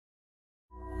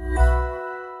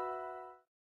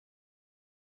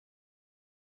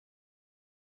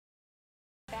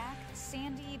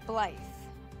Sandy Blythe.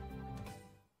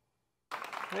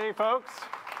 Hey folks,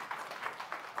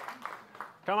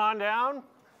 come on down.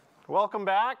 Welcome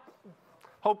back.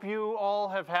 Hope you all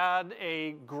have had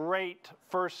a great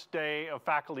first day of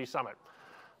Faculty Summit.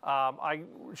 I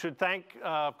should thank,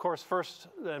 of course, first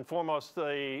and foremost,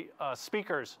 the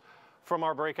speakers from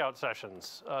our breakout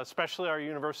sessions, especially our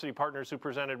university partners who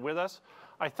presented with us.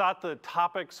 I thought the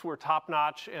topics were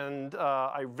top-notch, and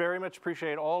I very much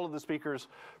appreciate all of the speakers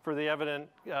for the evident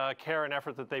care and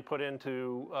effort that they put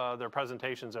into their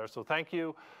presentations there. So thank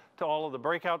you to all of the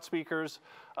breakout speakers.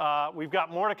 We've got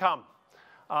more to come.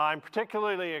 I'm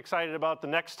particularly excited about the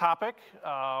next topic.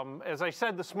 As I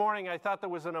said this morning, I thought there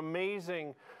was an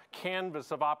amazing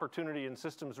canvas of opportunity in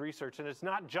systems research, and it's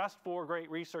not just for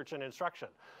great research and instruction.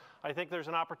 I think there's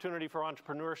an opportunity for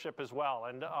entrepreneurship as well,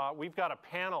 and we've got a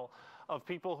panel of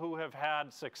people who have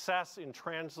had success in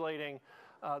translating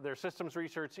their systems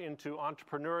research into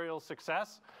entrepreneurial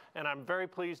success, and I'm very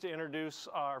pleased to introduce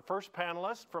our first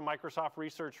panelist from Microsoft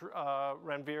Research,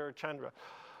 Ranveer Chandra.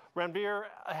 Ranveer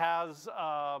has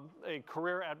a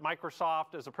career at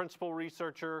Microsoft as a principal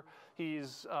researcher.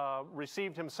 He's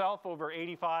received himself over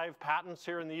 85 patents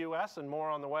here in the US and more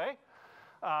on the way.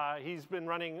 He's been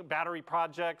running battery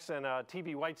projects and a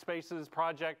TV white spaces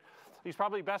project. He's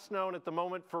probably best known at the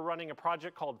moment for running a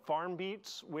project called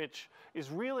FarmBeats, which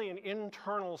is really an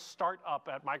internal startup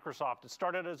at Microsoft. It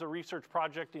started as a research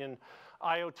project in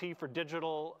IoT for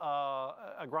digital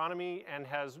agronomy and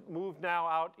has moved now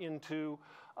out into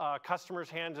customers'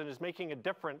 hands and is making a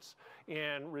difference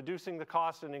in reducing the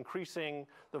cost and increasing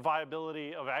the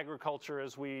viability of agriculture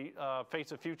as we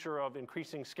face a future of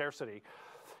increasing scarcity.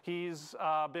 He's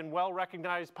been well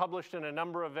recognized, published in a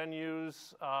number of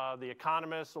venues, The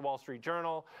Economist, The Wall Street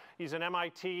Journal. He's an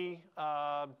MIT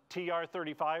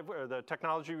TR35, or the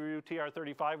Technology Review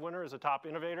TR35 winner as a top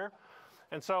innovator.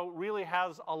 And so really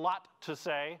has a lot to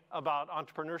say about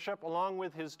entrepreneurship, along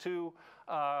with his two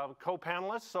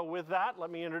co-panelists. So with that, let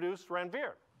me introduce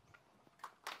Ranveer.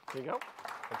 There you go.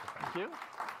 Thank you.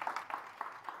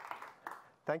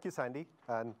 Thank you, Sandy,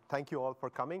 and thank you all for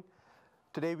coming.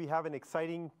 Today we have an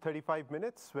exciting 35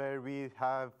 minutes where we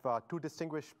have two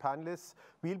distinguished panelists.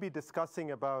 We'll be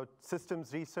discussing about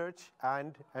systems research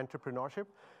and entrepreneurship.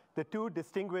 The two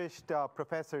distinguished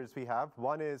professors we have,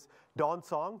 one is Dawn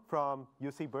Song from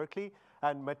UC Berkeley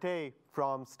and Matej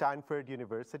from Stanford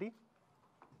University.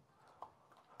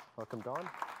 Welcome, Dawn.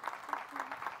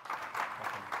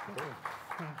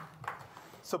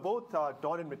 So both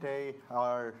Dawn and Matej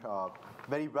are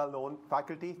very well-known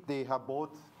faculty. They have both,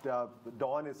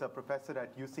 Dawn is a professor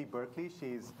at UC Berkeley.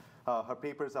 Her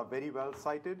papers are very well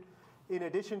cited. In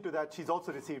addition to that, she's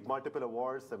also received multiple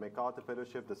awards, the MacArthur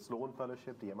Fellowship, the Sloan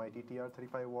Fellowship, the MIT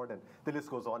TR35 Award, and the list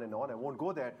goes on and on. I won't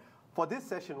go there. For this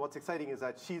session, what's exciting is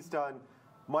that she's done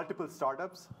multiple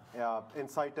startups.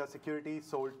 Incita Security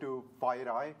sold to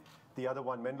FireEye. The other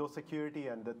one, Menlo Security,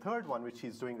 and the third one, which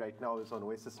she's doing right now, is on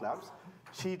Oasis Labs.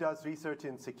 She does research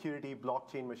in security,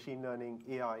 blockchain, machine learning,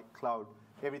 AI, cloud,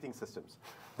 everything systems.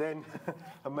 Then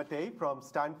Matej from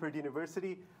Stanford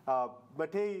University.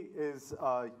 Matej is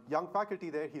a young faculty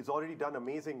there. He's already done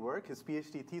amazing work. His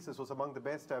PhD thesis was among the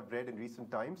best I've read in recent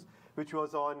times, which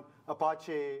was on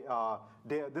Apache.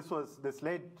 This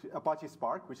led Apache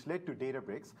Spark, which led to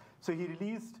Databricks. So he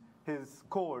released his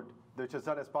code, which was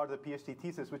done as part of the PhD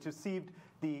thesis, which received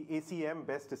the ACM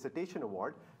Best Dissertation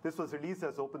Award. This was released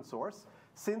as open source.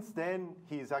 Since then,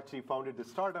 he's actually founded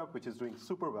this startup, which is doing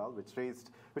super well, which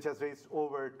has raised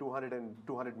over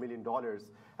 $200 million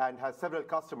and has several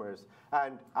customers.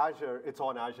 And Azure, it's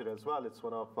on Azure as well. It's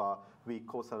one of, we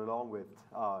co-sell along with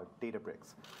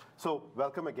Databricks. So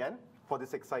welcome again for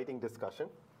this exciting discussion.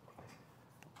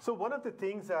 So one of the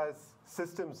things as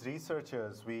systems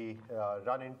researchers we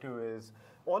run into is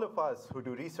all of us who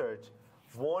do research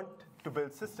want to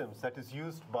build systems that is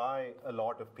used by a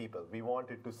lot of people. We want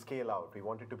it to scale out. We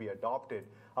want it to be adopted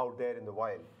out there in the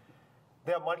wild.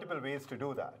 There are multiple ways to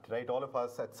do that, right? All of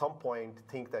us at some point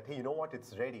think that, hey, you know what,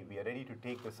 it's ready. We are ready to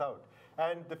take this out.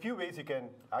 And the few ways you can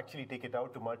actually take it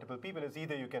out to multiple people is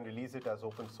either you can release it as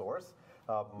open source.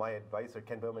 My advisor,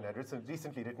 Ken Berman, had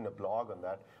recently written a blog on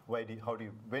that.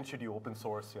 When should you open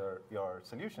source your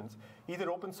solutions? Either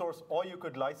open source or you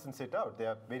could license it out. There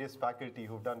are various faculty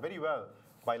who've done very well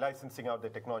by licensing out the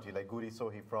technology, like Guri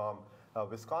Sohi from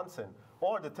Wisconsin.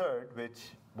 Or the third, which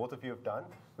both of you have done,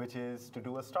 which is to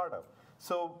do a startup.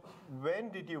 So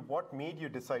what made you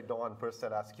decide, Dawn, first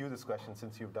I'll ask you this question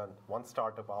since you've done one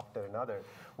startup after another.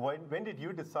 When did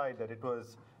you decide that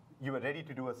you were ready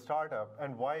to do a startup,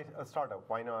 and why a startup?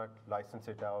 Why not license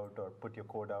it out or put your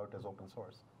code out as open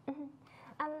source?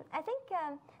 I think,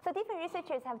 so different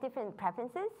researchers have different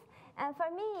preferences. And for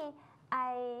me,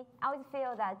 I always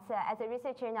feel that as a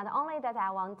researcher, not only that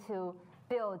I want to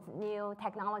build new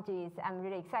technologies, I'm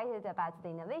really excited about the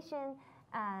innovation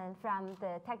from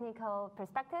the technical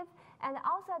perspective. And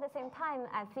also at the same time,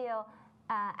 I feel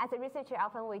as a researcher,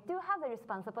 often we do have the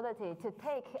responsibility to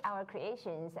take our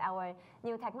creations, our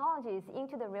new technologies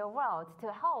into the real world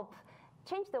to help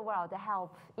change the world, to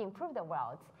help improve the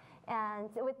world. And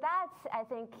with that, I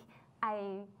think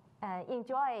I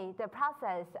enjoy the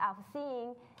process of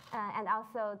seeing and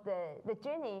also the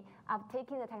journey of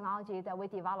taking the technology that we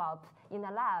develop in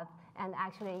the lab and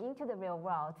actually into the real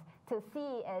world to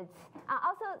see it.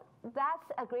 Also,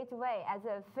 that's a great way as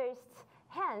a first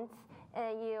hand,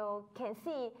 you can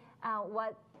see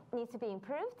what needs to be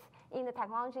improved in the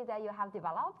technology that you have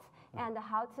developed and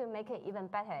how to make it even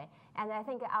better. And I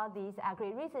think all these are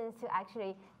great reasons to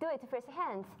actually do it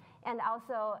firsthand. And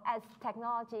also, as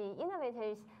technology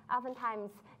innovators,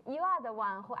 oftentimes you are the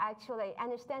one who actually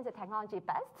understands the technology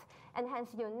best, and hence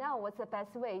you know what's the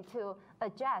best way to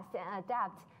adjust and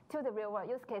adapt to the real world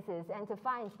use cases and to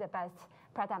find the best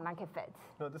product market fit.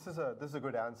 No, this is a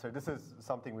good answer. This is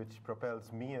something which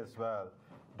propels me as well,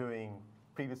 doing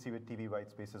previously with TV White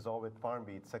Spaces or with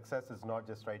FarmBeat. Success is not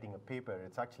just writing a paper,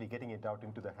 it's actually getting it out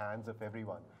into the hands of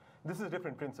everyone. This is a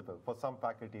different principle. For some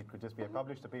faculty, it could just be I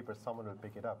published a paper, someone will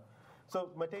pick it up. So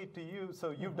Matej, to you,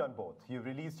 so you've done both. You've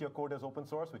released your code as open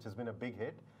source, which has been a big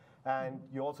hit, and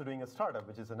you're also doing a startup,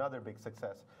 which is another big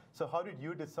success. So how did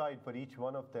you decide for each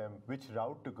one of them which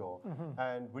route to go?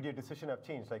 And would your decision have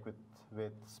changed? Like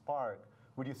with Spark,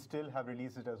 would you still have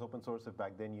released it as open source if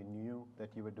back then you knew that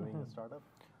you were doing a startup?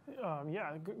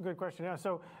 Yeah, good question. Yeah,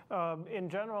 so in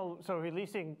general, so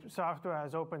releasing software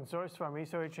as open source from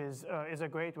research is a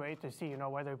great way to see,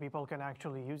 whether people can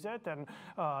actually use it and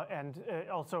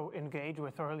also engage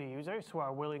with early users who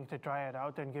are willing to try it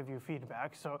out and give you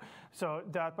feedback. So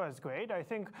that was great. I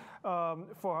think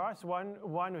for us,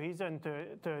 one reason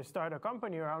to start a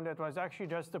company around it was actually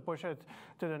just to push it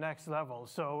to the next level.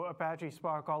 So Apache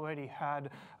Spark already had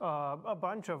a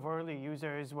bunch of early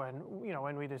users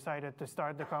when we decided to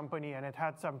start the company, and it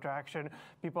had some traction.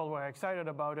 People were excited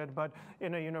about it, but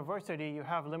in a university, you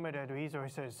have limited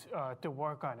resources to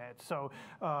work on it. So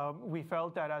we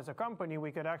felt that as a company,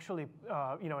 we could actually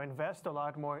invest a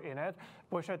lot more in it,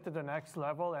 push it to the next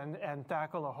level, and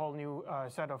tackle a whole new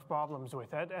set of problems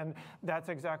with it. And that's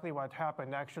exactly what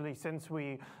happened. Actually, since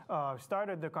we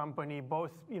started the company,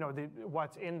 both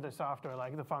what's in the software,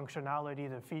 like the functionality,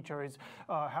 the features,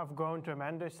 have grown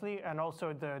tremendously, and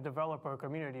also the developer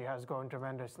community has grown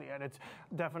tremendously. And it's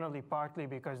definitely partly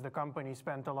because the company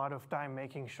spent a lot of time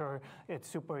making sure it's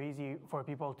super easy for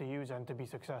people to use and to be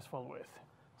successful with.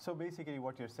 So basically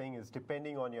what you're saying is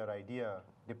depending on your idea,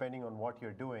 depending on what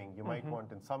you're doing, you might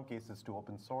want in some cases to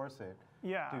open source it.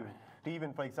 Yeah. To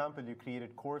even, for example, you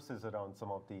created courses around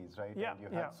some of these, right? Yeah. And you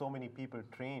had so many people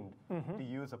trained to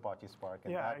use Apache Spark,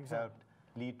 and that helped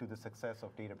lead to the success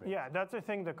of Databricks. Yeah, that's the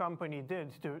thing the company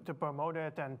did to promote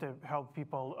it and to help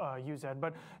people use it.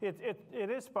 But it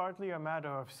is partly a matter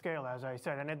of scale, as I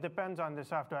said, and it depends on the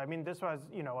software. I mean, this was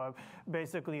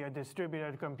basically a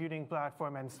distributed computing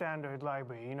platform and standard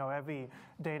library. Every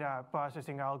data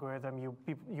processing algorithm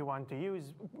you want to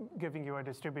use, giving you a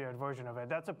distributed version of it.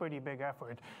 That's a pretty big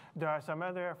effort. There are some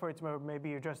other efforts where maybe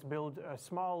you just build a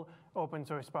small open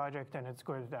source project and it's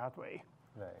good that way.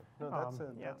 Right. No,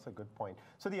 that's a good point.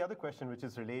 So the other question which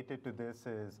is related to this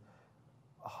is,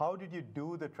 how did you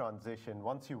do the transition?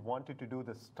 Once you wanted to do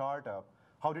the startup,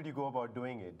 how did you go about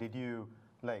doing it? Did you,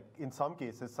 in some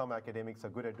cases, some academics are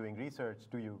good at doing research.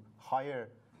 Do you hire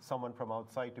someone from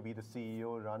outside to be the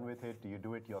CEO, run with it? Do you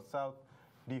do it yourself?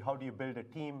 How do you build a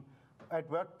team? At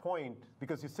what point,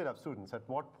 because you still have students, at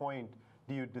what point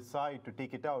do you decide to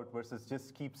take it out versus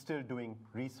just keep still doing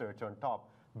research on top,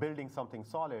 building something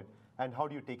solid? And how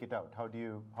do you take it out? How do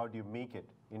you make it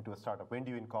into a startup? When do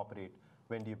you incorporate?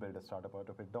 When do you build a startup out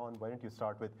of it? Dawn, why don't you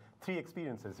start with 3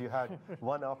 experiences? You had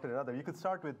one after another. You could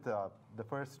start with the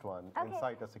first one,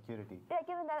 Insight or Security. Yeah,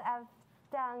 given that I've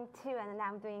done 2 and now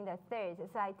I'm doing the 3rd,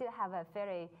 so I do have a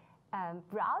very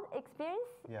broad experience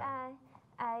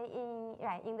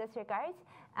in this regard.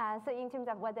 So in terms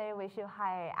of whether we should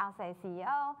hire outside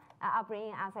CEO or bring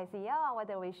in outside CEO, or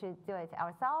whether we should do it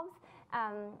ourselves.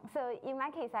 So in my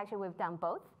case, actually, we've done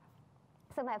both.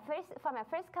 So for my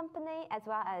first company, as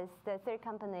well as the 3rd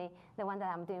company, the one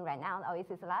that I'm doing right now,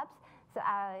 Oasis Labs, so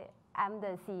I'm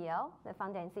the CEO, the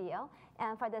founder and CEO.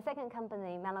 And for the 2nd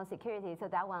company, Melon Security, so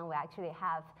that one we actually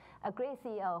have a great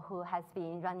CEO who has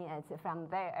been running it from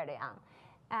very early on.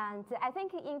 And I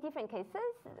think in different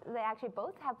cases, they actually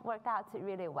both have worked out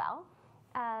really well.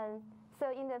 So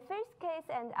in the first case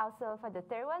and also for the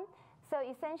third one, so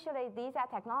essentially these are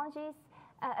technologies.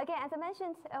 Again, as I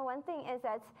mentioned, one thing is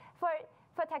that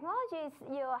for technologies,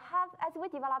 you have, as we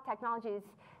develop technologies,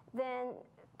 then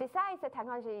besides the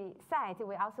technology side,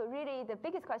 we also really, the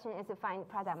biggest question is to find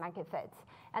product market fit.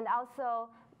 And also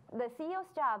the CEO's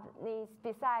job is,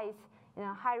 besides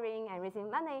hiring and raising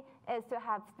money, is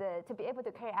to be able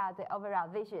to carry out the overall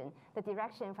vision, the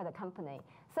direction for the company.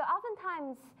 So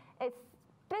oftentimes it's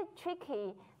a bit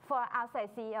tricky for outside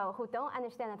CEO who don't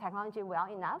understand the technology well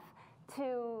enough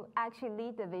to actually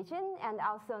lead the vision and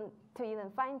also to even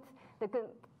find the good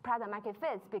product market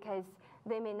fits, because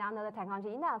they may not know the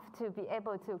technology enough to be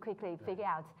able to quickly figure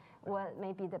out what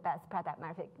may be the best product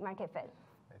market fit.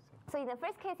 I see. So in the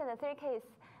first case and the third case,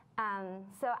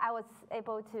 so I was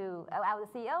able to, I was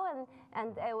CEO,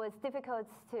 and it was difficult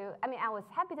to, I was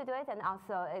happy to do it, and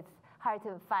also it's hard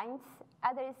to find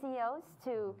other CEOs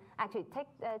to actually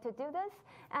to do this.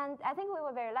 And I think we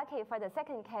were very lucky for the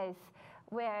second case,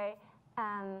 where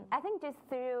I think just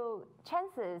through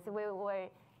chances, we were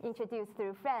introduced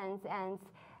through friends, and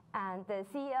the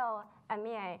CEO,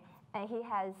 Amir, he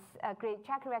has a great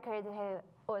track record.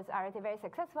 He was already very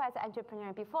successful as an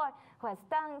entrepreneur before, who has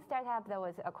done startup that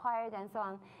was acquired and so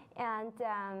on. And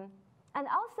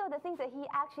also the things that he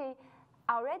actually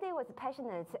already was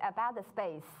passionate about the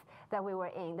space that we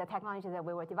were in, the technology that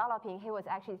we were developing. He was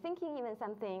actually thinking even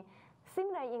something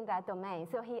similar in that domain.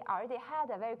 So he already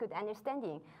had a very good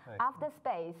understanding of the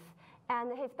space.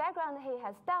 And his background, he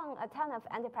has done a ton of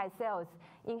enterprise sales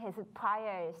in his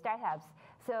prior startups.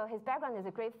 So his background is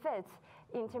a great fit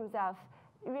in terms of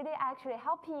really actually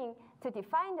helping to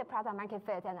define the product market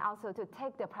fit and also to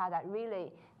take the product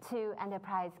really to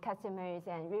enterprise customers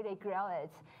and really grow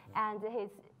it. And he's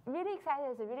really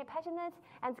excited, he's really passionate,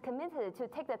 and committed to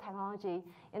take the technology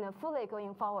fully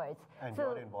going forward. And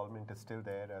your involvement is still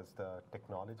there as the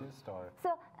technologist, or? So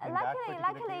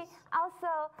luckily,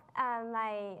 also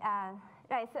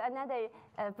so another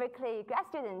Berkeley grad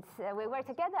student, we work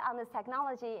together on this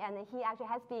technology, and he actually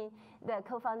has been the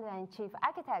co-founder and chief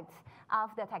architect of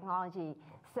the technology.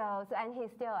 And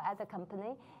he's still at the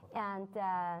company, and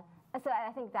so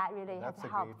I think that really has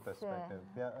helped. That's a great perspective.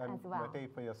 And as well.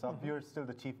 Matei, for yourself, you're still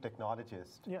the chief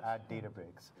technologist at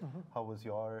Databricks. How was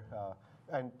your,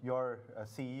 and your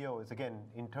CEO is again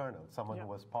internal, someone who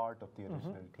was part of the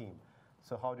original team.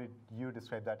 So how did you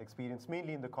describe that experience,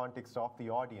 mainly in the context of the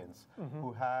audience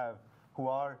who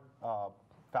are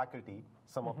faculty?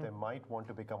 Some of them might want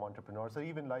to become entrepreneurs or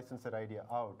even license their idea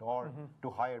out, or to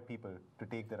hire people to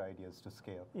take their ideas to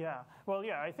scale. Yeah, well,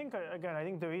 I think, again, I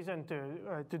think the reason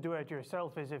to do it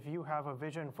yourself is if you have a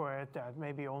vision for it that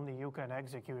maybe only you can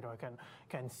execute or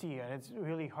can see, and it's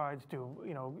really hard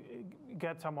to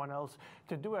get someone else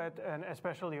to do it, and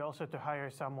especially also to hire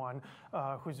someone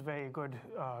who's very good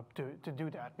to do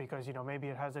that, because maybe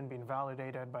it hasn't been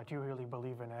validated, but you really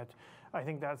believe in it. I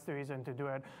think that's the reason to do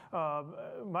it.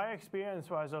 My experience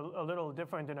was a little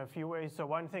different in a few ways. So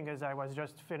one thing is I was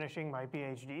just finishing my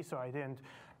PhD, so I didn't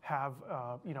have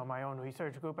my own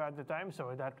research group at the time,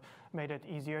 so that made it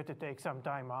easier to take some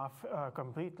time off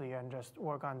completely and just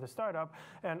work on the startup.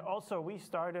 And also we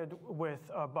started with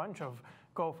a bunch of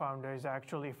co-founders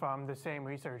actually from the same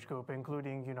research group,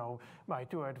 including my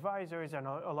two advisors and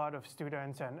a lot of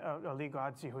students, and Ali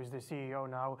Ghodsi, who's the CEO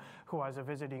now, who was a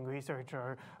visiting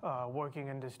researcher working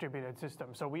in distributed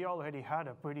systems. So we already had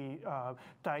a pretty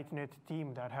tight-knit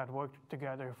team that had worked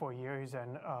together for years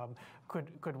and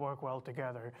could work well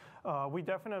together. We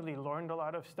definitely learned a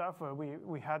lot of stuff.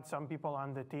 We had some people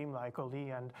on the team like Ali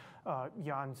and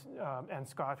Jan and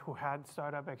Scott who had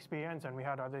startup experience, and we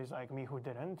had others like me who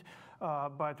didn't.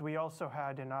 But we also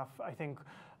had enough, I think,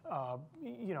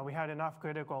 we had enough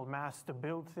critical mass to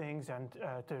build things and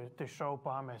to show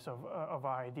promise of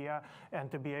our idea,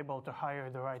 and to be able to hire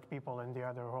the right people in the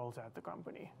other roles at the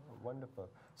company. Wonderful.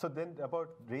 So then about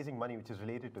raising money, which is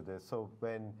related to this. So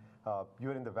when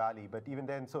you're in the Valley, but even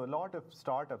then, so a lot of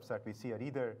startups that we see are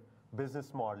either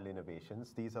business model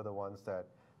innovations. These are the ones that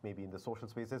maybe in the social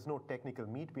space, there's no technical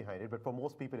meat behind it, but for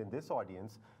most people in this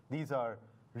audience, these are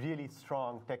really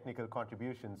strong technical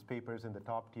contributions, papers in the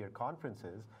top tier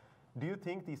conferences. Do you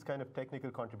think these kind of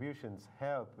technical contributions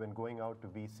help when going out to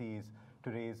VCs to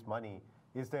raise money?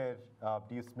 Is there,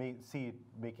 do you see it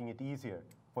making it easier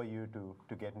for you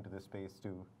to get into this space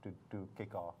to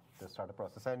kick off the startup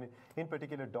process? And in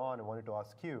particular, Dawn, I wanted to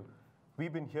ask you,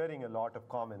 we've been hearing a lot of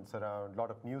comments around, a lot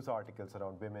of news articles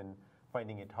around women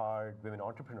finding it hard, women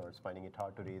entrepreneurs finding it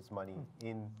hard to raise money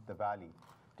in the Valley.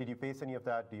 Did you face any of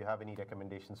that? Do you have any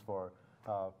recommendations for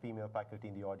female faculty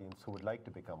in the audience who would like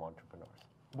to become entrepreneurs?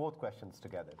 both questions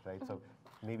together, right? So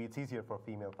maybe it's easier for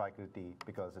female faculty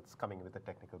because it's coming with a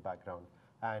technical background,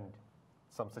 and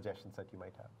some suggestions that you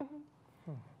might have.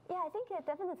 Yeah, I think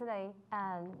definitely,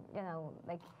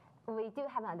 like we do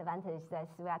have an advantage that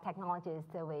we are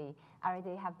technologists. We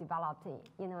already have developed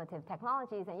innovative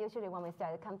technologies, and usually when we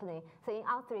start a company, so in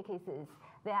all three cases,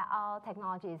 they are all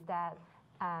technologies that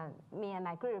me and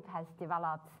my group has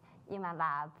developed in my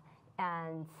lab,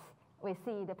 and we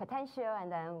see the potential,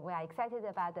 and then we are excited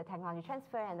about the technology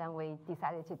transfer, and then we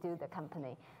decided to do the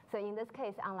company. So in this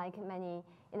case, unlike many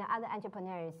other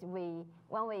entrepreneurs, when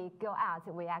we go out,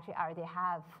 we actually already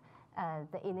have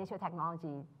the initial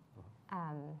technology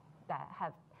that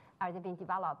have already been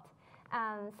developed.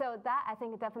 So that I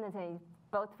think definitely,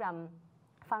 both from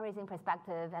fundraising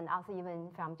perspective and also even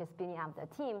from just building up the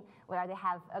team, we already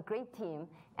have a great team,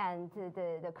 and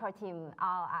the core team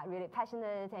all are really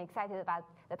passionate and excited about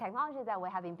the technology that we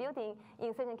have been building,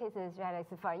 in certain cases, really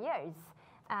for years.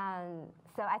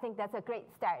 So I think that's a great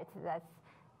start. That's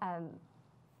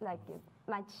like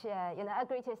much, a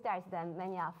greater start than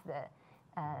many of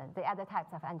the other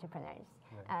types of entrepreneurs,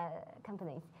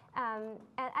 companies. And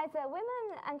as a women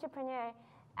entrepreneur,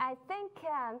 I think,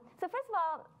 so first of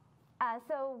all,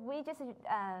 so we just,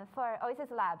 for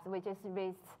Oasis Labs, we just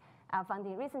raised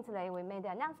funding recently. We made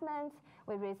the announcement.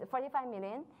 We raised 45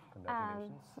 million.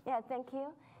 Congratulations. Yeah, thank you.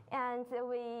 And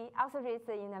we also raised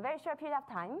in a very short period of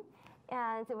time.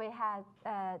 And we had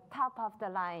top of the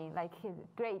line, like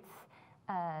great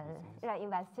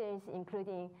investors,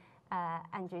 including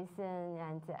Andreessen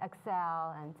and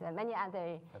Excel and many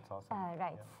other That's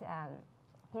awesome.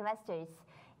 investors.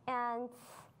 And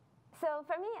so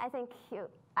for me, I think it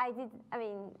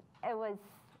was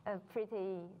a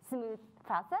pretty smooth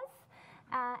process.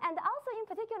 And also in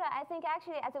particular, I think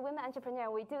actually as a women entrepreneur,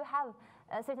 we do have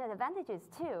certain advantages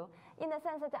too, in the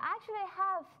sense that I actually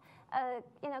have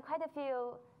quite a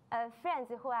few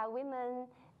friends who are women,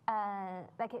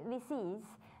 like VCs,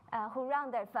 who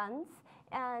run their funds,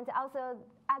 and also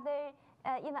other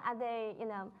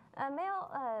male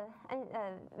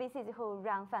VCs who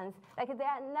run funds. Like there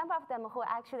are a number of them who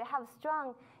actually have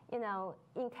strong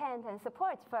intent and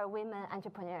support for women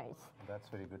entrepreneurs. That's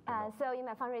very good to know. So in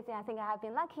my fundraising, I think I have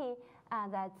been lucky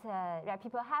that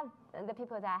the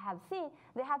people that I have seen,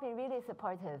 they have been really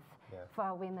supportive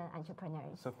for women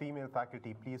entrepreneurs. So female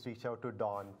faculty, please reach out to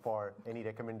Dawn for any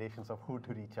recommendations of who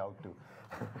to reach out to.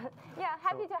 Yeah,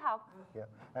 happy to help. Yeah,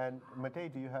 and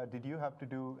Matej, did you have to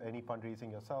do any fundraising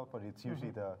yourself, or it's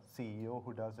usually the CEO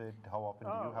who does it? How often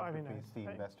do you have to face the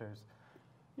investors?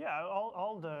 Yeah,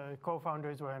 all the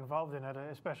co-founders were involved in it,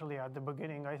 especially at the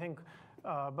beginning. I think,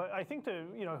 but I think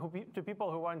to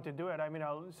people who want to do it,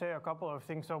 I'll say a couple of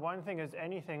things. So one thing is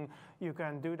anything you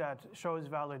can do that shows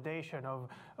validation of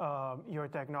your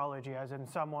technology, as in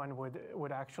someone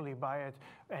would actually buy it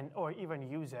or even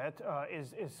use it,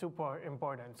 is super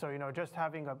important. So just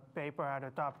having a paper at a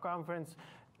top conference,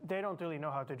 they don't really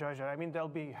know how to judge it. They'll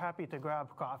be happy to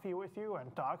grab coffee with you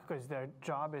and talk, because their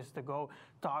job is to go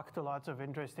talk to lots of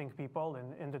interesting people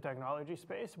in the technology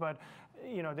space, but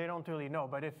they don't really know.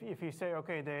 But if you say,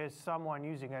 okay, there is someone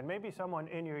using it, maybe someone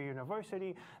in your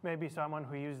university, maybe someone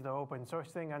who used the open source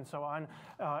thing and so on,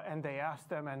 and they ask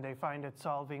them and they find it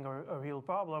solving a real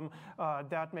problem,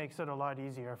 that makes it a lot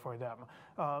easier for them.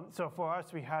 So for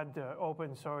us, we had the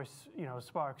open source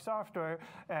Spark software,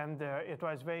 and it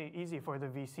was very easy for the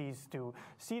VCs to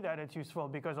see that it's useful,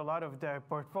 because a lot of their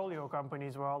portfolio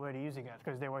companies were already using it,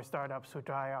 because they were startups who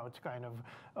try out kind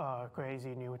of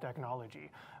crazy new technology.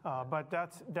 But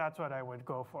that's what I would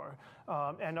go for.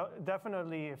 And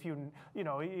definitely, if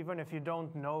even if you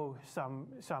don't know some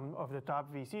of the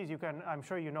top VCs, I'm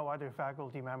sure you know other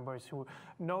faculty members who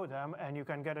know them, and you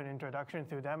can get an introduction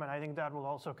through them. And I think that will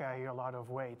also carry a lot of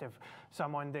weight if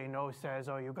someone they know says,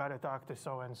 oh, you got to talk to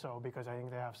so-and-so, because I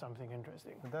think they have something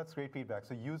interesting. That's great feedback.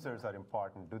 So users are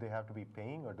important. Do they have to be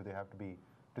paying, or do they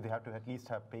have to at least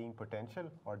have paying potential,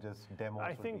 or just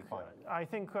demos would be fine? I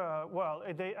think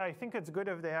I think it's good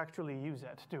if they actually use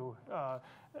it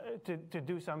to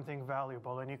do something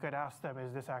valuable, and you could ask them,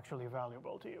 is this actually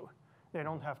valuable to you? They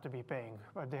don't have to be paying,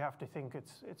 but they have to think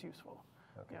it's useful.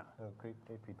 Okay. Yeah. Great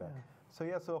feedback.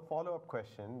 Yeah. So a follow-up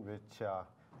question, which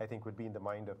I think would be in the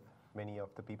mind of many of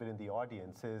the people in the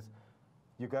audience, is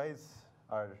you guys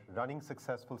are running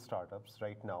successful startups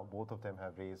right now. Both of them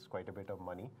have raised quite a bit of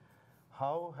money.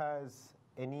 How has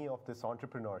any of this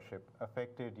entrepreneurship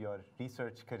affected your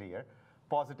research career,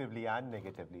 positively and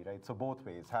negatively, right? So both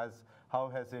ways. How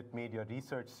has it made your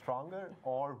research stronger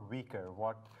or weaker?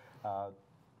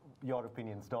 your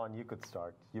opinions. Dawn, you could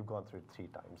start. You've gone through it 3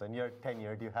 times, and you're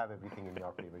tenured. You have everything in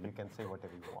your favor. You can say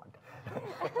whatever you want.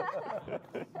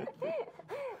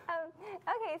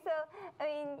 Okay, so I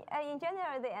mean, in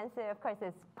general, the answer, of course,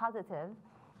 is positive.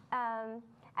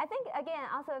 I think again,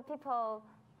 also people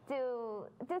do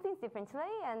things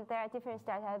differently, and there are different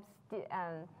startups.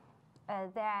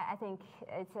 There, I think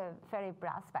it's a very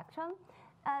broad spectrum.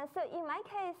 So in my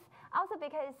case, also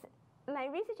because my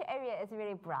research area is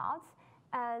really broad,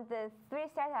 the 3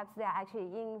 startups, they're actually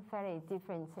in very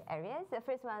different areas. The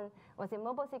first one was in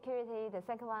mobile security, the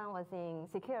second one was in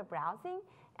secure browsing,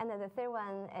 and then the third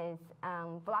one is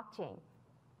blockchain.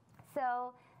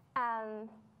 So,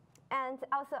 and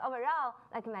also overall,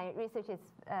 like my research is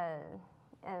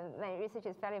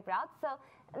very broad. So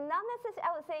not necessarily,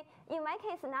 I would say, in my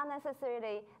case, not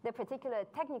necessarily the particular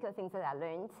technical things that I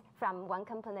learned from one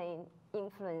company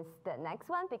influence the next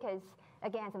one, because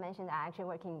again, as I mentioned, I actually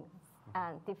work in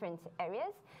different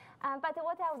areas. But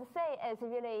what I would say is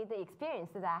really the experience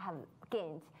that I have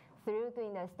gained through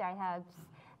doing the startups.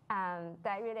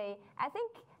 That really, I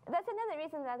think that's another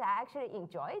reason that I actually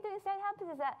enjoy doing startups,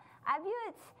 is that I view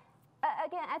it,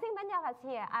 again, I think many of us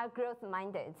here are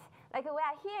growth-minded. Like we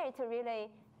are here to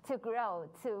really to grow,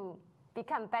 to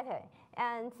become better.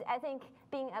 And I think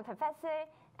being a professor,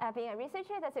 being a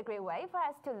researcher, that's a great way for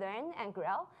us to learn and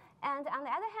grow. And on the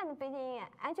other hand, being an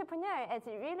entrepreneur,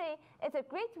 it's a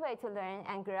great way to learn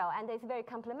and grow, and it's very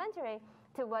complementary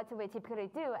to what we typically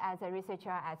do as a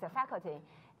researcher, as a faculty.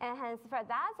 And hence, for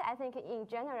that, I think in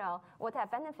general, what I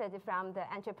benefited from the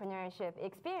entrepreneurship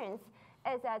experience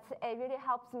is that it really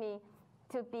helps me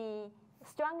to be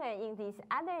stronger in these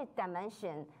other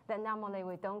dimensions that normally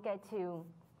we don't get to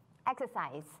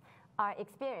exercise or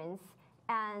experience.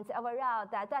 And overall,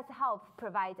 that does help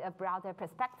provide a broader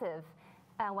perspective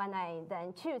when I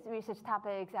then choose research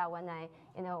topics or when I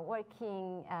work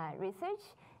in research,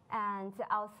 and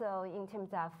also in terms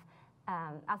of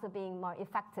also being more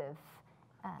effective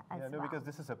as well. Because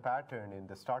this is a pattern in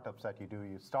the startups that you do.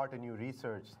 You start a new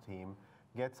research team,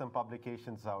 get some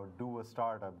publications out, do a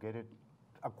startup, get it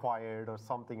acquired or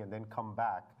something, and then come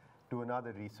back, do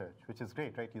another research, which is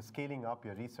great, right? You're scaling up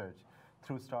your research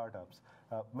through startups.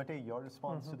 Matej, your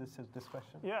response to this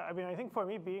question? Yeah, I mean, I think for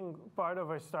me, being part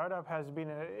of a startup has been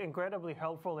incredibly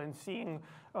helpful in seeing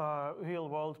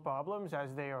real-world problems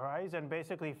as they arise, and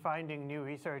basically finding new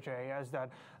research areas that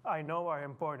I know are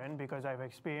important because I've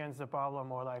experienced the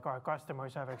problem, or like our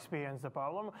customers have experienced the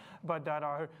problem, but that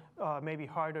are maybe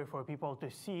harder for people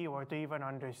to see or to even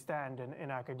understand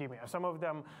in academia. Some of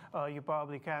them you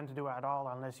probably can't do at all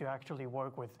unless you actually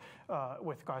work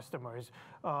with customers.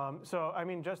 So I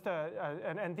mean, just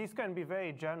and these can be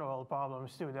very general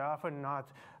problems too. They're often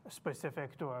not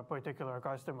specific to a particular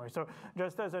customer. So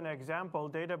just as an example,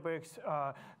 Databricks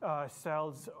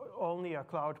sells only a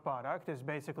cloud product. It's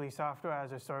basically software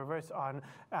as a service on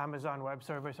Amazon Web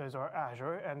Services or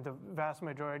Azure, and the vast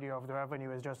majority of the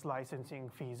revenue is just licensing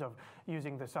fees of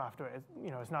using the software.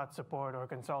 It's not support or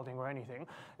consulting or anything.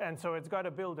 And so it's got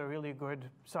to build a really good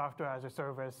software as a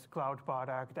service cloud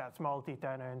product that's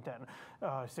multi-tenant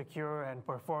and secure and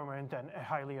performant and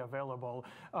highly available.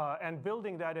 And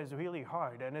building that is really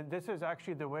hard. And this is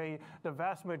actually the way the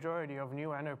vast majority of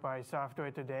new enterprise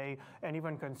software today, and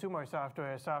even consumer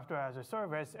software, is software as a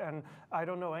service. And I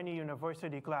don't know any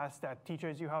university class that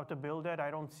teaches you how to build it.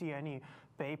 I don't see any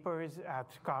papers at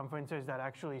conferences that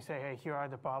actually say, hey, here are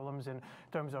the problems in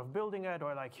terms of building it,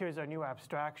 or like, here's a new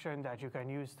abstraction that you can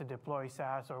use to deploy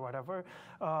SaaS or whatever.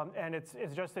 And it's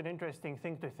just an interesting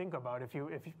thing to think about.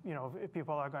 If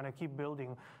people are going to keep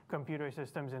building computer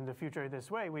systems in the future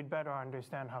this way, we'd better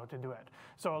understand how to do it.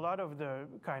 So a lot of the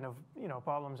kind of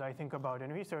problems I think about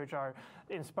in research are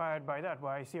inspired by that,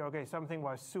 where I see, okay, something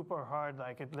was super hard,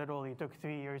 like it literally took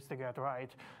 3 years to get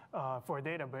right for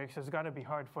Databricks. It's going to be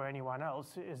hard for anyone else.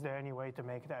 Is there any way to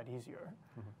make that easier?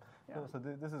 Yeah. No, so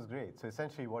this is great. So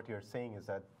essentially what you're saying is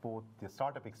that both the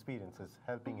startup experience is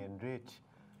helping enrich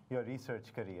your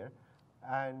research career.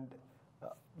 And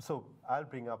so I'll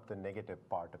bring up the negative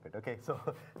part of it. Okay, so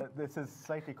this is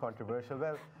slightly controversial,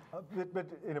 well, but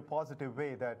in a positive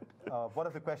way, that one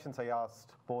of the questions I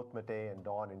asked both Matej and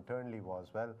Dawn internally was,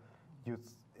 well,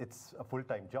 it's a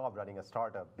full-time job running a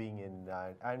startup, being in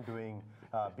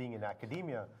being in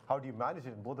academia. How do you manage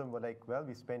it? And both of them were like, well,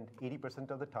 we spend 80%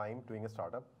 of the time doing a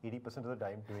startup, 80% of the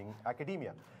time doing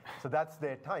academia. So that's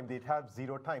their time. They'd have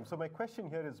zero time. So my question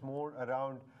here is more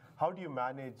around, how do you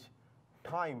manage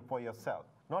time for yourself?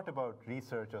 Not about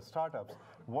research or startups.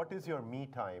 What is your me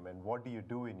time, and what do you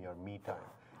do in your me time?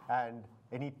 And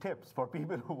any tips for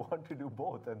people who want to do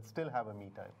both and still have a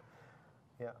me time?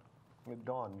 Yeah.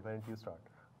 Dawn, why don't you start?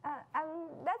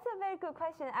 That's a very good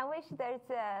question. I wish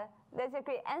there's a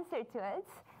great answer to it,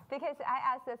 because I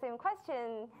asked the same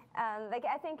question. Like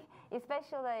I think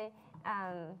especially,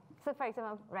 so for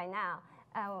example, right now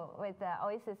with the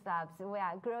Oasis Labs, we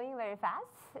are growing very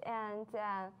fast, and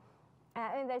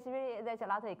there's a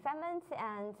lot of excitement,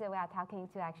 and we are talking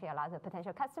to actually a lot of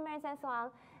potential customers and so on,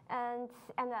 and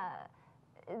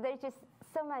there's just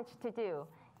so much to do,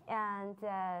 and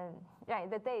right,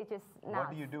 the day just not.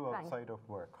 What do you do outside of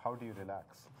work? How do you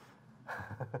relax?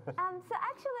 So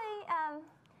actually,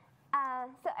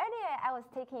 so earlier I was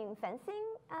taking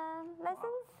fencing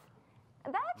lessons.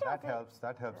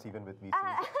 That helps even with VCs.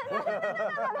 No,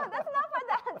 that's not for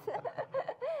that.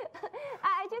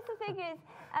 I just figured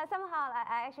somehow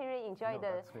I actually really enjoy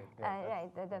the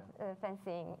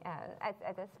fencing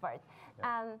as a sport.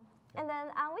 Yeah. And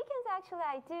then on weekends, actually,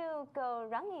 I do go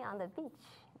running on the beach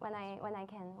when I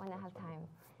have time.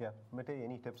 Yeah, Matej,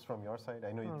 any tips from your side?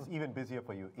 I know it's even busier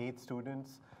for you. 8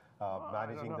 students.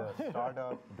 Managing the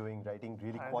startup, writing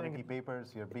really quality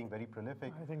papers. You're being very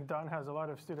prolific. I think Dawn has a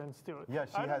lot of students too. Yeah,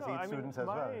 she has 8 students as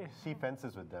well. She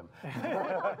fences with them,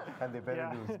 and they better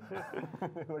lose.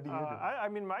 What do you do? I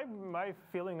mean, my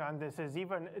feeling on this is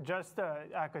even just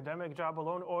an academic job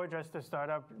alone or just a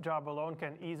startup job alone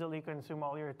can easily consume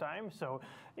all your time. So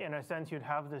in a sense, you'd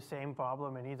have the same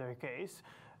problem in either case.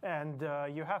 And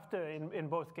you have to, in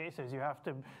both cases, you have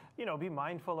to, be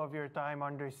mindful of your time,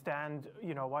 understand,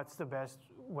 what's the best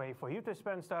way for you to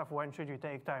spend stuff. When should you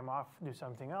take time off, do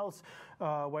something else?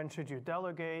 When should you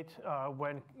delegate?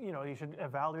 When, you should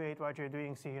evaluate what you're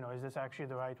doing, see, is this actually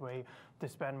the right way to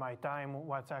spend my time?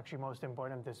 What's actually most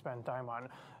important to spend time on?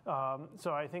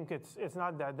 So I think it's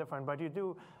not that different, but you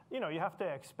do, you have to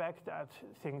expect that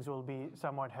things will be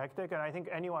somewhat hectic. And I think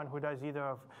anyone who does either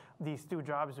of these 2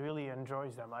 jobs really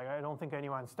enjoys them. Like, I don't think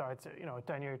anyone starts, a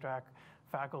tenure track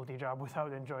faculty job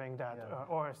without enjoying that,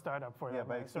 or a startup for that. Yeah,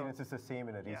 my experience is the same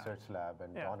in a research lab,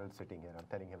 and Donald's sitting here. I'm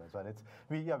telling him as well.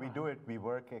 We do it. We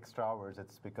work extra hours.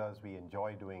 It's because we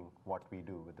enjoy doing what we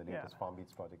do. With the latest Farm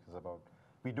Beats project is about.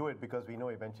 We do it because we know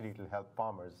eventually it'll help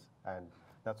farmers, and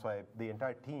that's why the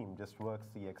entire team just works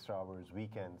the extra hours,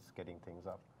 weekends, getting things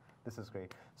up. This is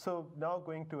great. So now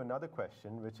going to another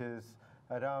question, which is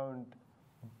around.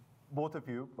 Both of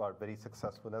you are very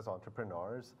successful as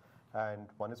entrepreneurs, and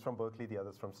one is from Berkeley, the other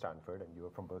is from Stanford, and you are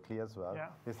from Berkeley as well. Yeah.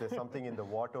 Is there something in the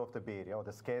water of the Bay Area, or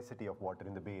the scarcity of water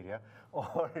in the Bay Area,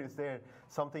 or is there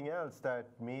something else that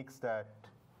makes that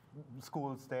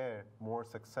schools there more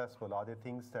successful? Are there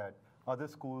things that other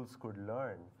schools could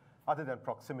learn, other than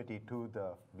proximity to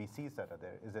the VCs that are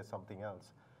there? Is there something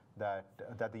else that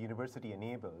the university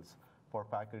enables for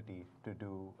faculty to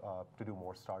do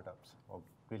more startups, or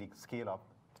really scale up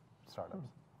startups?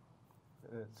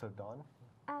 So Dawn?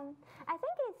 I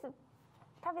think it's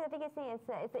probably the biggest thing is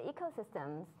the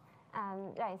ecosystems.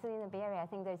 Right, so in the Bay Area, I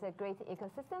think there's a great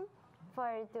ecosystem for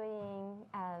doing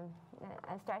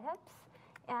startups.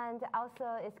 And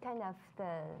also it's kind of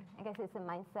I guess it's the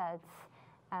mindset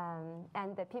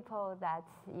and the people that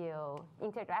you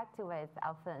interact with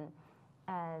often.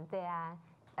 They are,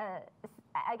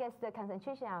 I guess the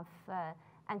concentration of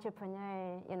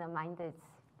entrepreneur, minded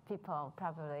people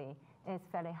probably is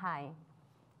fairly high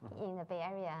in the Bay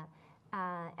Area,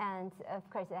 and of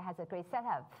course it has a great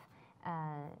setup.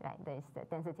 Right, there's the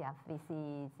density of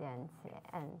VCs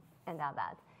and all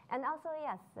that, and also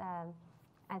yes,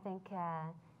 I think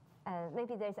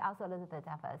maybe there's also a little bit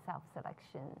of a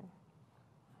self-selection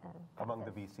among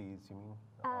the VCs. You mean?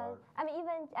 I mean,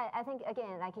 even I think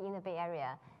again, like in the Bay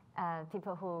Area,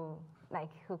 people who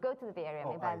go to the Bay Area,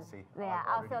 maybe they are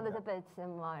also a little bit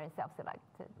more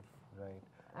self-selected. Right.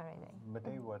 Already.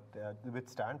 Matej, with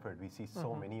Stanford, we see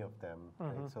so many of them.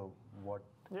 Right? So what?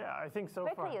 Yeah, I think so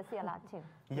far. Berkeley, you see a lot too.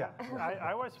 Yeah.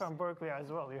 I was from Berkeley as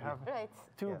well. You have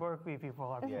 2 Berkeley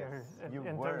people up here in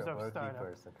terms of startup.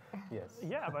 Person. Yes.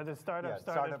 Yeah, but the startup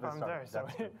started from there. So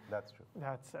that's true.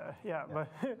 That's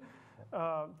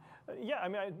but. Yeah, I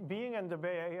mean, being in the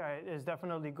Bay Area is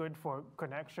definitely good for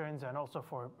connections and also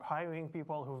for hiring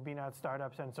people who've been at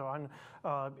startups and so on.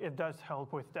 It does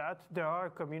help with that. There are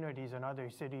communities in other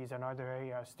cities and other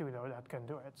areas too, though, that can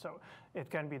do it. So it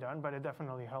can be done, but it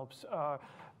definitely helps.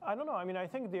 I don't know. I mean, I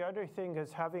think the other thing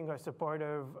is having a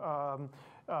supportive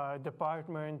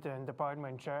department and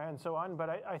department chair and so on. But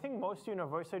I think most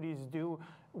universities do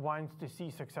want to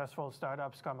see successful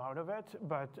startups come out of it.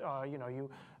 But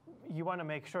you want to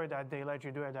make sure that they let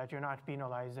you do it, that you're not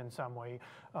penalized in some way.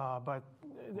 But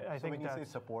I think when you say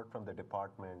support from the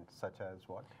department, such as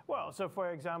what? Well, so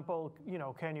for example,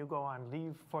 can you go on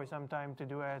leave for some time to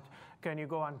do it? Can you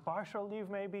go on partial leave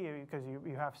maybe because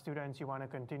you have students, you want to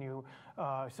continue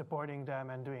supporting them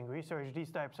and doing research,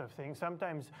 these types of things.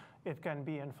 Sometimes it can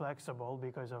be inflexible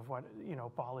because of what,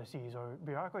 policies or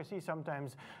bureaucracy.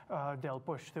 Sometimes they'll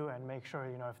push through and make sure,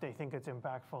 if they think it's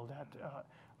impactful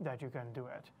that you can do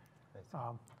it.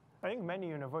 I think many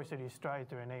universities try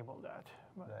to enable that.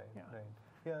 Right.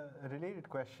 Yeah, a related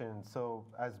question. So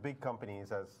as big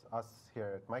companies, as us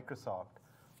here at Microsoft,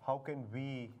 how can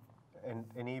we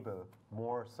enable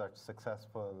more such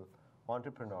successful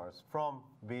entrepreneurs from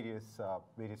various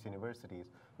universities,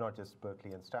 not just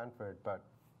Berkeley and Stanford, but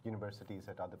universities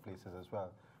at other places as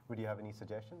well? Would you have any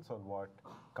suggestions on what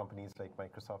companies like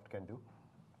Microsoft can do?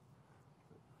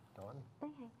 Dawn?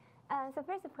 Okay. So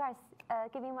first, of course,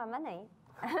 giving more money.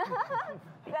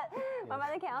 But more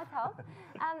money can also help.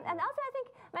 And also, I think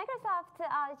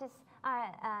Microsoft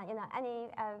any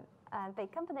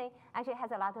big company actually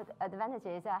has a lot of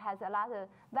advantages, has a lot of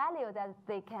value that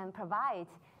they can provide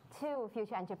to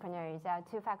future entrepreneurs,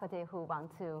 to faculty who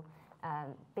want to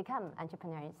become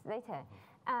entrepreneurs later.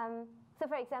 So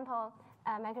for example,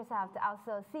 Microsoft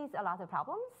also sees a lot of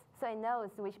problems. So it knows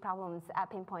which problems are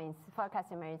pinpoints for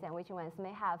customers and which ones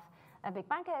may have a big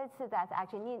market that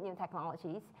actually need new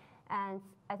technologies. And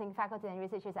I think faculty and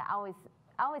researchers are always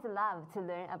love to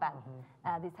learn about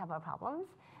these type of problems.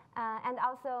 And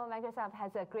also Microsoft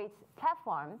has a great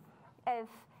platform. If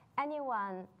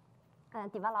anyone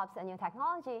develops a new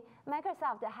technology,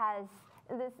 Microsoft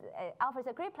offers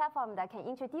a great platform that can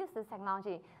introduce this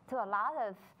technology to a lot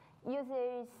of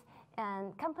users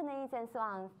and companies and so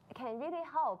on. It can really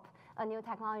help a new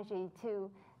technology to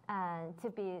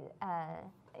be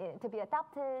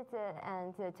adopted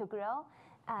and to grow.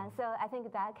 So I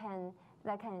think that can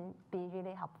be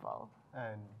really helpful.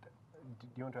 And do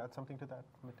you want to add something to that,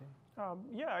 Mate?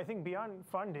 Yeah, I think beyond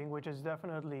funding, which is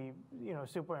definitely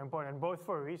super important, both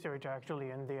for research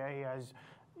actually in the areas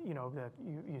that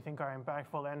you think are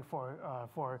impactful and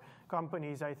for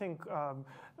companies. I think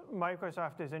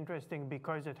Microsoft is interesting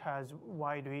because it has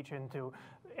wide reach into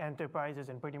enterprises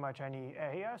in pretty much any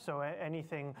area. So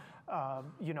anything,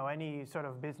 any sort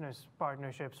of business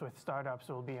partnerships with startups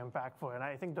will be impactful. And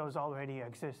I think those already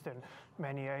exist in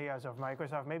many areas of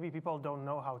Microsoft. Maybe people don't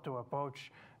know how to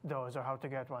approach those or how to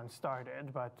get one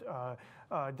started, but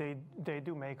they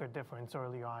do make a difference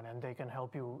early on, and they can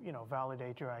help you,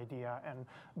 validate your idea and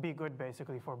be good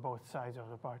basically for both sides of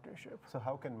the partnership. So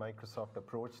how can Microsoft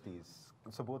approach these?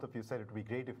 So both of you said it would be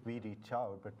great if we reach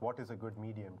out, but what is a good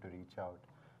medium to reach out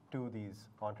to these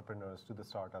entrepreneurs, to the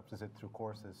startups? Is it through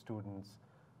courses, students?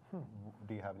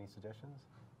 Do you have any suggestions?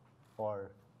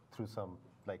 Or through some,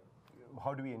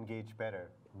 how do we engage better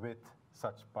with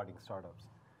such budding startups?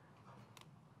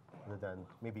 Other than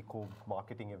maybe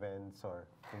co-marketing events or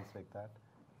things like that.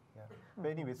 Yeah. But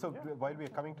anyway, so while we're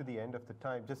coming to the end of the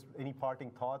time, just any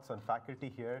parting thoughts on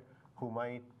faculty here who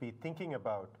might be thinking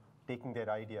about taking their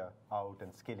idea out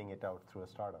and scaling it out through a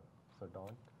startup? So Dawn?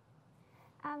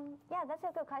 Yeah, that's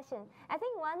a good question. I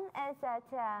think one is that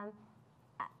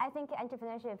I think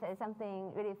entrepreneurship is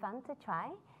something really fun to try.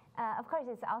 Of course,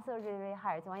 it's also really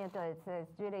hard. When you do it, it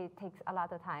really takes a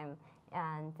lot of time,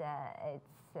 and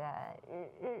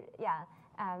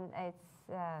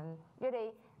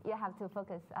really you have to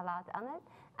focus a lot on it.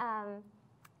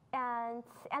 And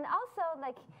also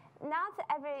not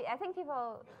every, I think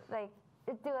people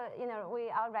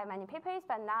we all write many papers,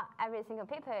 but not every single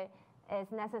paper is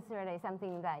necessarily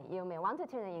something that you may want to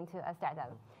turn into a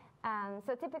startup.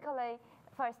 So typically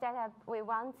for a startup, we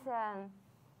want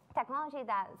technology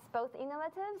that's both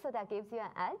innovative, so that gives you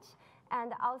an edge,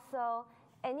 and also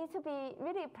it needs to be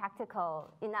really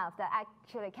practical enough that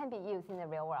actually can be used in the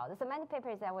real world. So many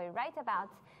papers that we write about,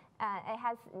 it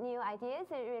has new ideas,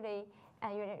 really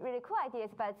cool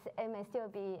ideas, but it may still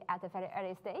be at a very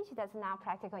early stage. That's not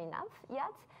practical enough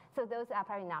yet. So those are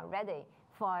probably not ready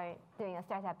for doing a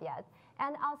startup yet.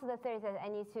 And also the third is that I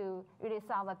need to really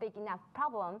solve a big enough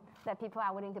problem that people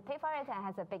are willing to pay for it and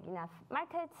has a big enough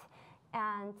market.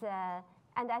 And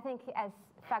I think as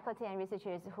faculty and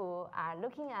researchers who are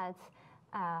looking at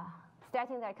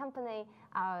starting their company,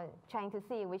 trying to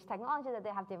see which technology that they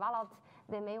have developed,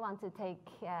 they may want to take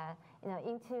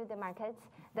into the market.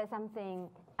 That's something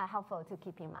helpful to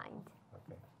keep in mind.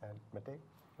 Okay. And Mate,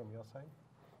 from your side?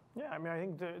 Yeah, I mean, I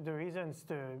think the reasons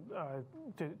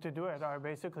to do it are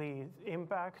basically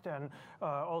impact and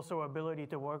also ability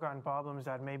to work on problems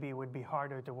that maybe would be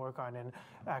harder to work on in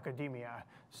academia.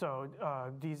 So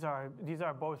these are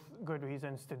both good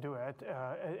reasons to do it.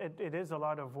 It is a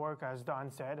lot of work, as Don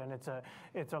said, and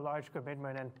it's a large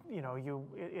commitment, and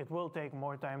it will take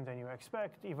more time than you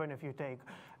expect, even if you take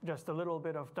just a little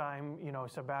bit of time,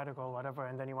 sabbatical, whatever,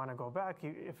 and then you want to go back.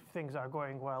 If things are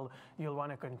going well, you'll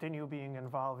want to continue being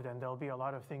involved, and there'll be a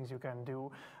lot of things you can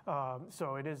do.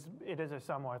 So it is a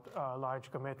somewhat large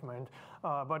commitment.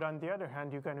 But on the other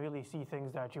hand, you can really see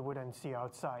things that you wouldn't see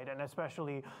outside, and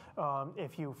especially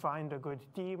if you find a good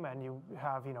team and you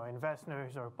have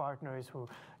investors or partners who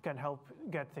can help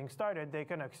get things started, they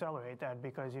can accelerate that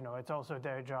because it's also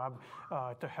their job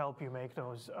to help you make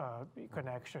those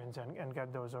connections and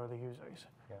get those early users.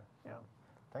 Yeah.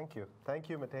 Thank you,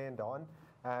 Matej and Don.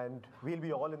 And we'll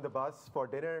be all in the bus for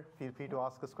dinner. Feel free to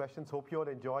ask us questions. Hope you all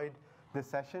enjoyed this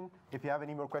session. If you have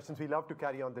any more questions, we'd love to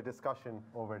carry on the discussion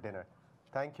over dinner.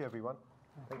 Thank you, everyone.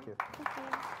 Thank you. Thank you.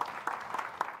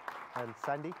 And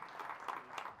Sandy?